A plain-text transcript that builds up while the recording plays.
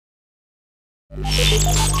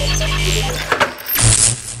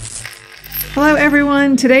Hello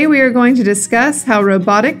everyone, today we are going to discuss how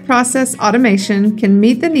robotic process automation can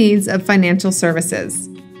meet the needs of financial services.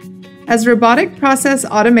 As robotic process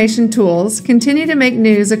automation tools continue to make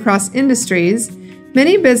news across industries,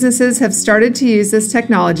 many businesses have started to use this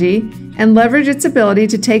technology and leverage its ability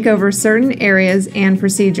to take over certain areas and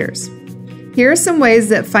procedures. Here are some ways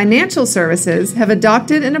that financial services have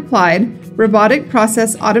adopted and applied robotic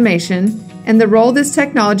process automation and the role this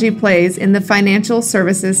technology plays in the financial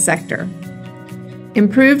services sector.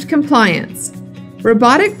 Improved compliance.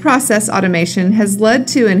 Robotic process automation has led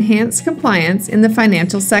to enhanced compliance in the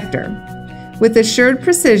financial sector. With assured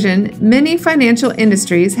precision, many financial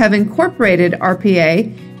industries have incorporated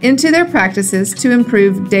RPA into their practices to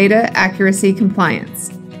improve data accuracy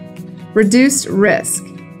compliance. Reduced risk.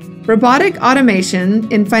 Robotic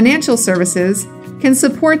automation in financial services can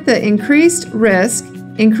support the increased risk,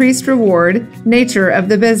 increased reward nature of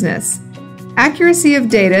the business. Accuracy of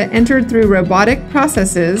data entered through robotic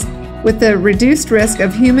processes with the reduced risk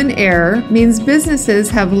of human error means businesses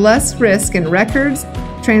have less risk in records,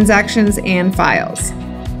 transactions, and files.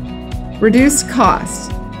 Reduced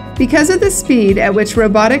cost. Because of the speed at which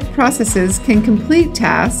robotic processes can complete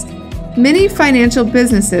tasks, many financial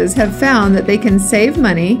businesses have found that they can save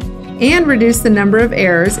money and reduce the number of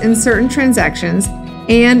errors in certain transactions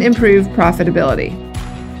and improve profitability.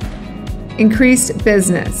 Increased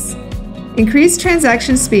business. Increased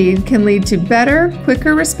transaction speed can lead to better,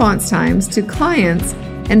 quicker response times to clients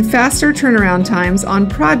and faster turnaround times on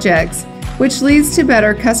projects, which leads to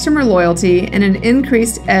better customer loyalty and an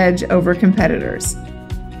increased edge over competitors.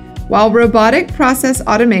 While robotic process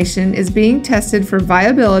automation is being tested for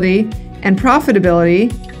viability and profitability,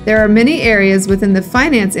 there are many areas within the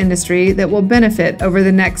finance industry that will benefit over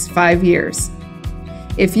the next 5 years.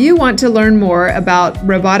 If you want to learn more about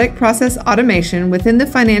robotic process automation within the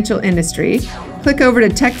financial industry, click over to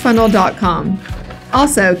TechFunnel.com.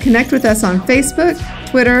 Also, connect with us on Facebook,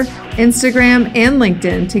 Twitter, Instagram, and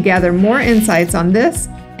LinkedIn to gather more insights on this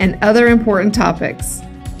and other important topics.